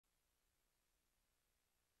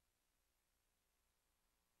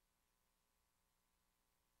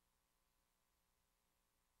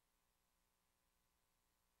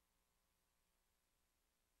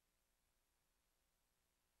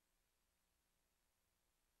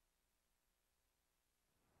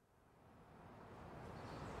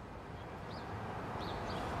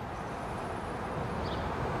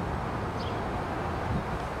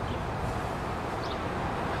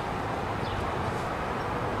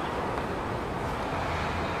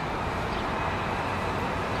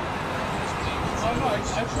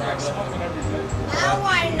Now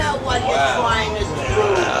I know what you're trying to do.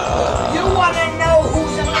 You want to know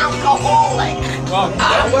who's an alcoholic?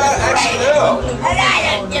 Actually, no. And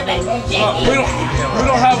I don't give a shit. We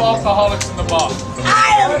don't have alcoholics in the bar.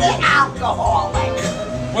 I am the alcoholic.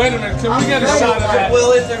 Wait a minute, can we get a shot of that?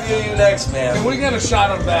 We'll interview you next, man. Can we get a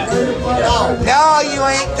shot of that? No, you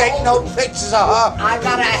ain't taking no pictures of her. I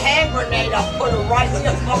got a hand grenade, I'll put it right in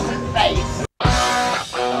your fucking face.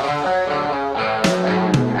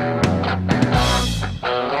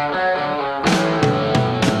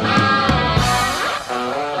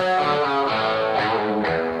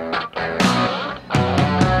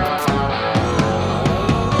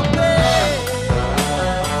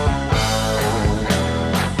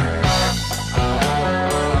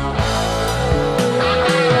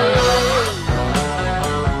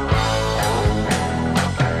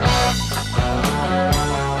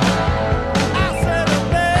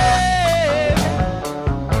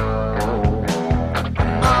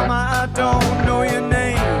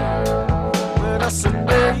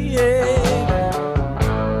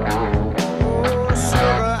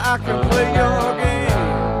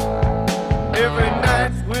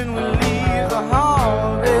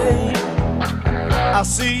 I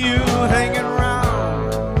see you hanging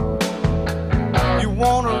around. You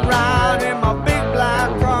wanna ride in my big black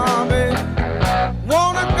Robbie?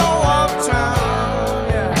 Wanna go uptown?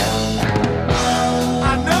 Yeah.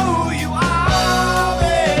 I know who you are,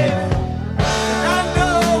 babe. And I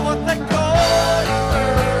know what they call you,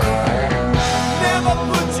 girl. Never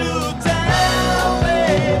put you down,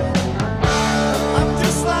 babe. I'm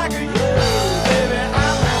just like you, baby.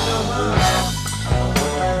 I'm in the hunt.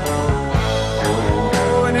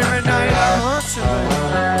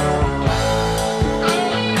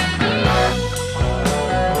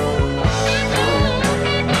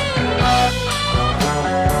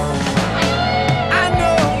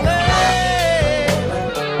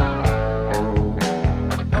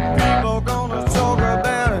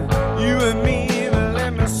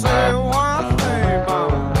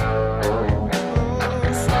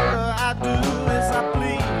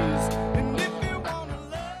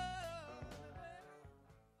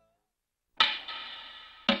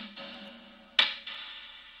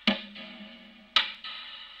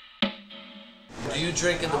 Do you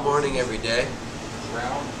drink in the morning every day?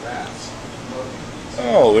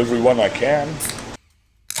 Oh, everyone I can.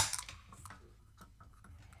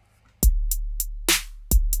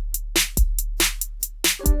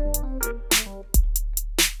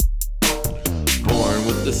 Born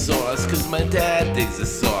with the sauce, cause my dad digs the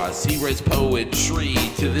sauce. He writes poetry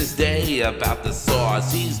to this day about the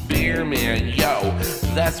sauce. He's beer man, yo,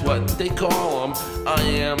 that's what they call him. I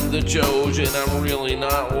am the Joje and I'm really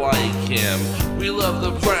not like him. We love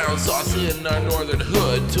the brown sauce in our northern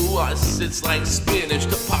hood. To us it's like spinach,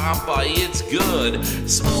 to Popeye it's good.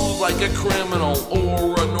 Smooth like a criminal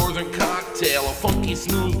or a northern cocktail. A funky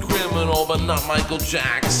smooth criminal but not Michael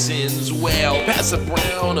Jackson's. Well, pass a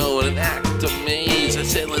browno and an act of maze. I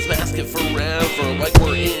said let's mask it forever like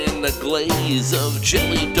we're in a glaze of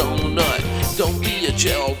jelly donut. Don't be a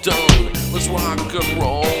gel don't. Let's rock and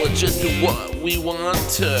roll and just do what we want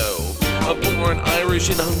to. A born Irish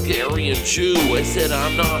and Hungarian Jew. I said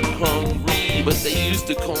I'm not hungry, but they used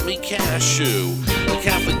to call me Cashew. A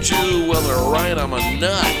Catholic Jew, well they're right, I'm a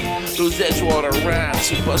nut. Those Edgewater rats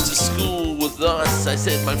who busted school with us. I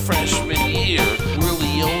said my freshman year, we're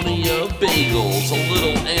Leonia bagels. A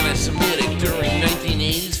little anti-Semitic during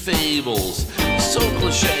 1980s fables. So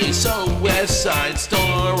cliche, so West Side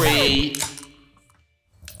Story.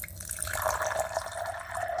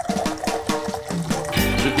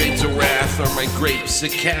 The grapes of wrath are my grapes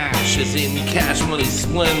of cash, as in cash money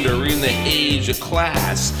splendor in the age of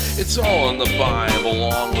class. It's all in the Bible,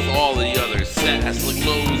 along with all the other sass, like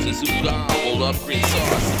Moses who gobbled up green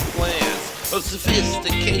sauce and plans of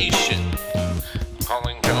sophistication.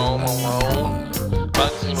 Calling Joe Malone,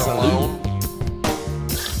 Bugsy Malone.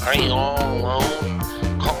 Are you all alone?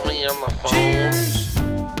 Call me on the phone.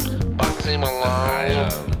 Bugsy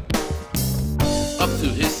Malone. Up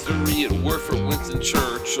through history, it worked for Winston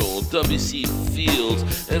Churchill, W.C.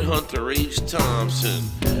 Fields, and Hunter H. Thompson.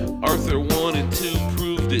 Arthur 1 and 2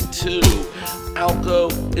 proved it too.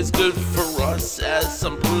 Alco is good for us as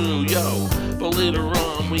some brew, yo. But later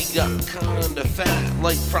on we got kinda fat,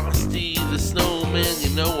 like Frosty the Snowman,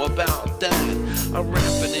 you know about that. I'm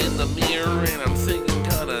rapping in the mirror and I'm thinking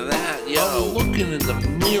kinda that, yo. I'm looking in the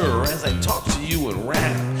mirror as I talk to you and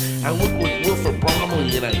rap. I look like Wilford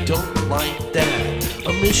Bromley and I don't like that.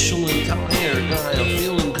 A Michelin tire guy, I'm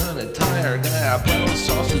feeling kinda tired. I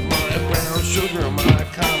sauce is my brown sugar, my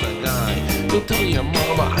kind of guy. Don't tell your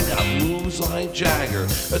mama I got moves like Jagger,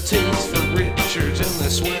 a taste for Richards and the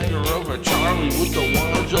swagger of a Charlie with the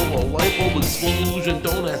watch of a light bulb explosion.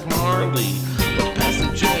 Don't ask Marley, but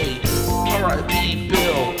Pastor J, R.I.P.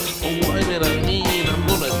 Bill. Oh, I mean, I'm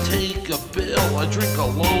gonna take a bill. I drink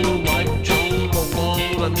alone like Joe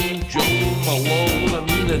Malone. I mean Joe Malone. I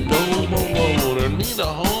mean a no Malone. I mean a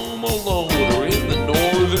home alone or in the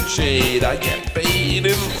northern shade. I get paid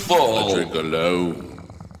in full. I drink alone.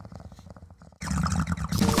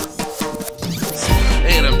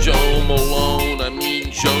 And I'm Joe Malone, I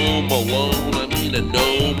mean Joe Malone, I mean a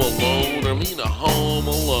no Malone, I mean a home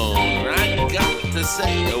alone. I got to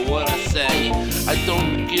say what I say, I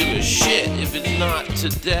don't give a shit if it's not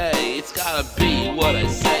today. It's gotta be what I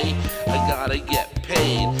say, I gotta get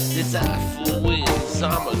paid. This affluence,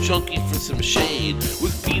 I'm a junkie for some shade,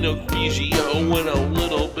 with Pinot Grigio and a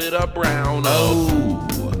little bit of brown. Oh,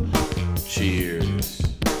 cheers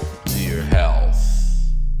to your health.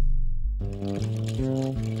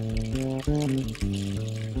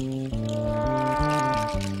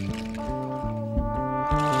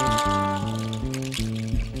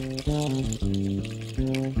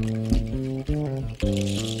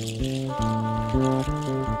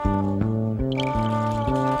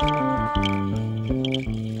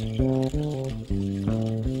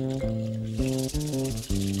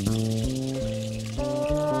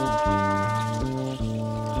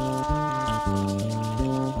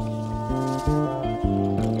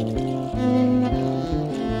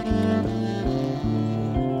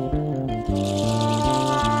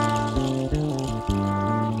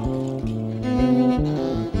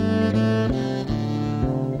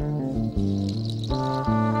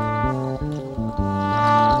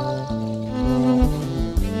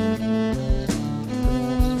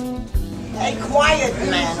 Quiet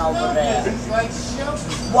man over there.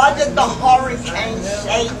 What did the hurricane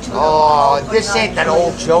say to Oh, this ain't that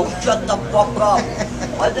old joke. Shut the fuck up.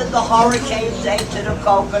 What did the hurricane say to the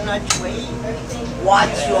coconut tree?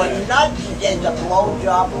 Watch your nuts, there's a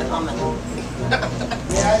blowjob coming.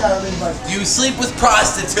 Do you sleep with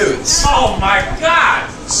prostitutes? Oh my God!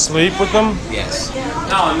 Sleep with them? Yes.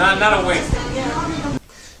 No, not a waste.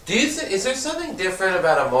 Do you is there something different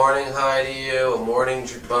about a morning high to you, a morning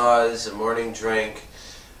buzz, a morning drink,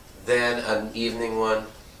 than an evening one?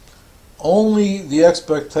 Only the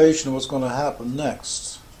expectation of what's going to happen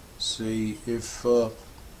next. See, if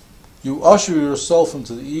you usher yourself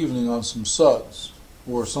into the evening on some suds,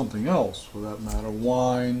 or something else for that matter,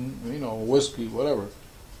 wine, whiskey, whatever.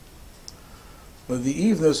 But the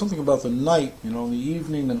evening, there's something about the night, the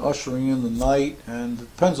evening and ushering in the night, and it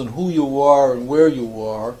depends on who you are and where you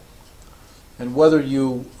are, and whether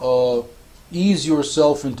you ease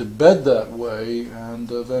yourself into bed that way, and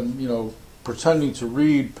then, pretending to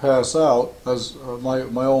read, pass out, as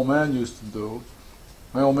my old man used to do.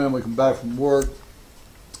 My old man would come back from work,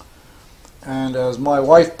 and as my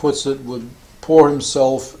wife puts it, would pour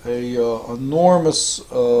himself a enormous,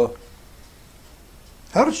 how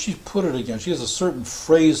did she put it again? She has a certain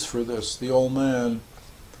phrase for this. The old man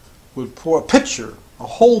would pour a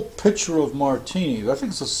whole pitcher of martinis. I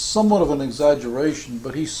think it's somewhat of an exaggeration,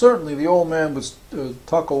 but the old man would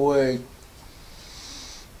tuck away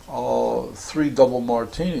 3 double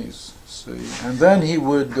martinis, see. And then he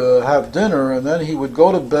would have dinner, and then he would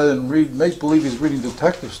go to bed and make believe he's reading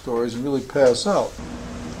detective stories and really pass out.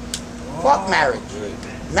 Fuck marriage.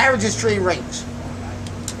 Marriage is 3 rings.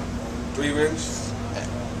 3 rings?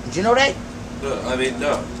 Did you know that? No, I mean,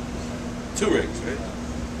 no. 2 rings, right?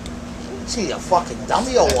 Is he a fucking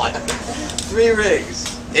dummy or what? 3 rings.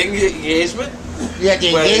 Engagement? Yeah, the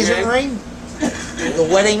engagement ring, the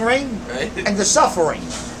wedding ring, right? And the suffering.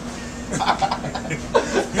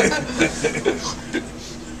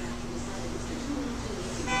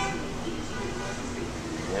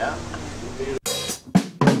 Yeah.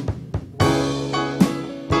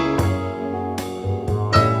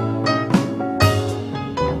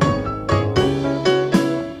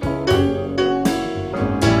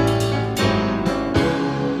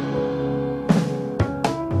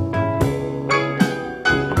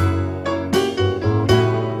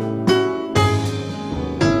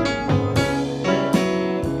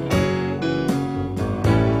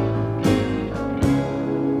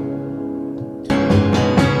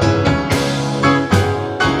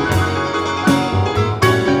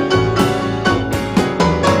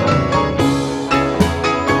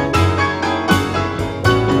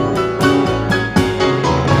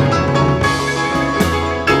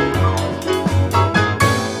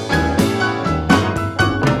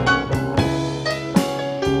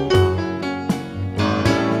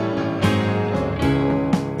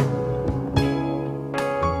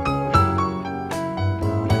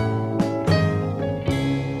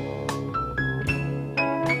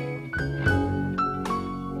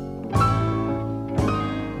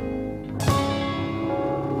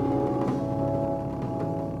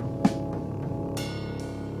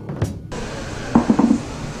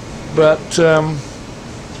 But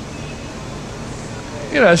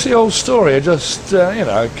you know, it's the old story. I just, you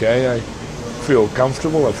know, okay, I feel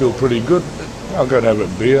comfortable, I feel pretty good. I'll go and have a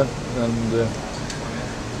beer. And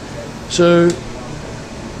so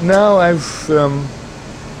now I've,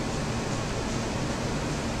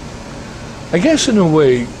 I guess in a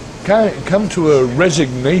way, come to a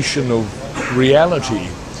resignation of reality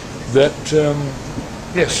that,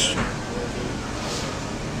 yes,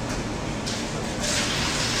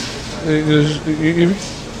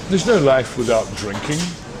 there's no life without drinking.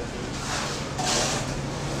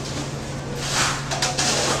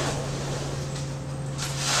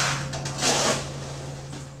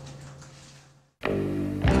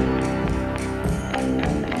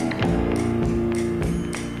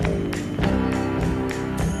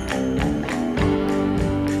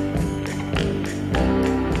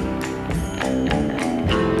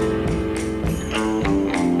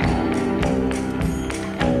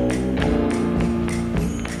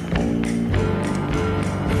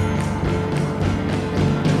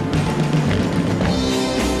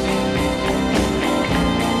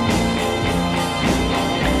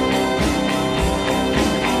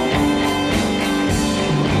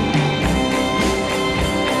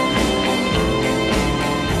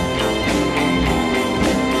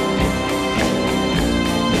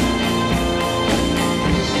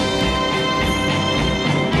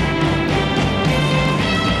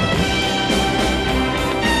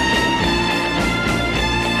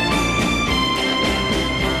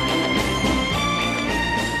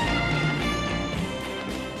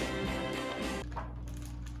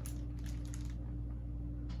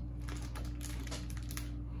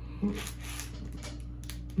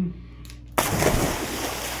 Mm.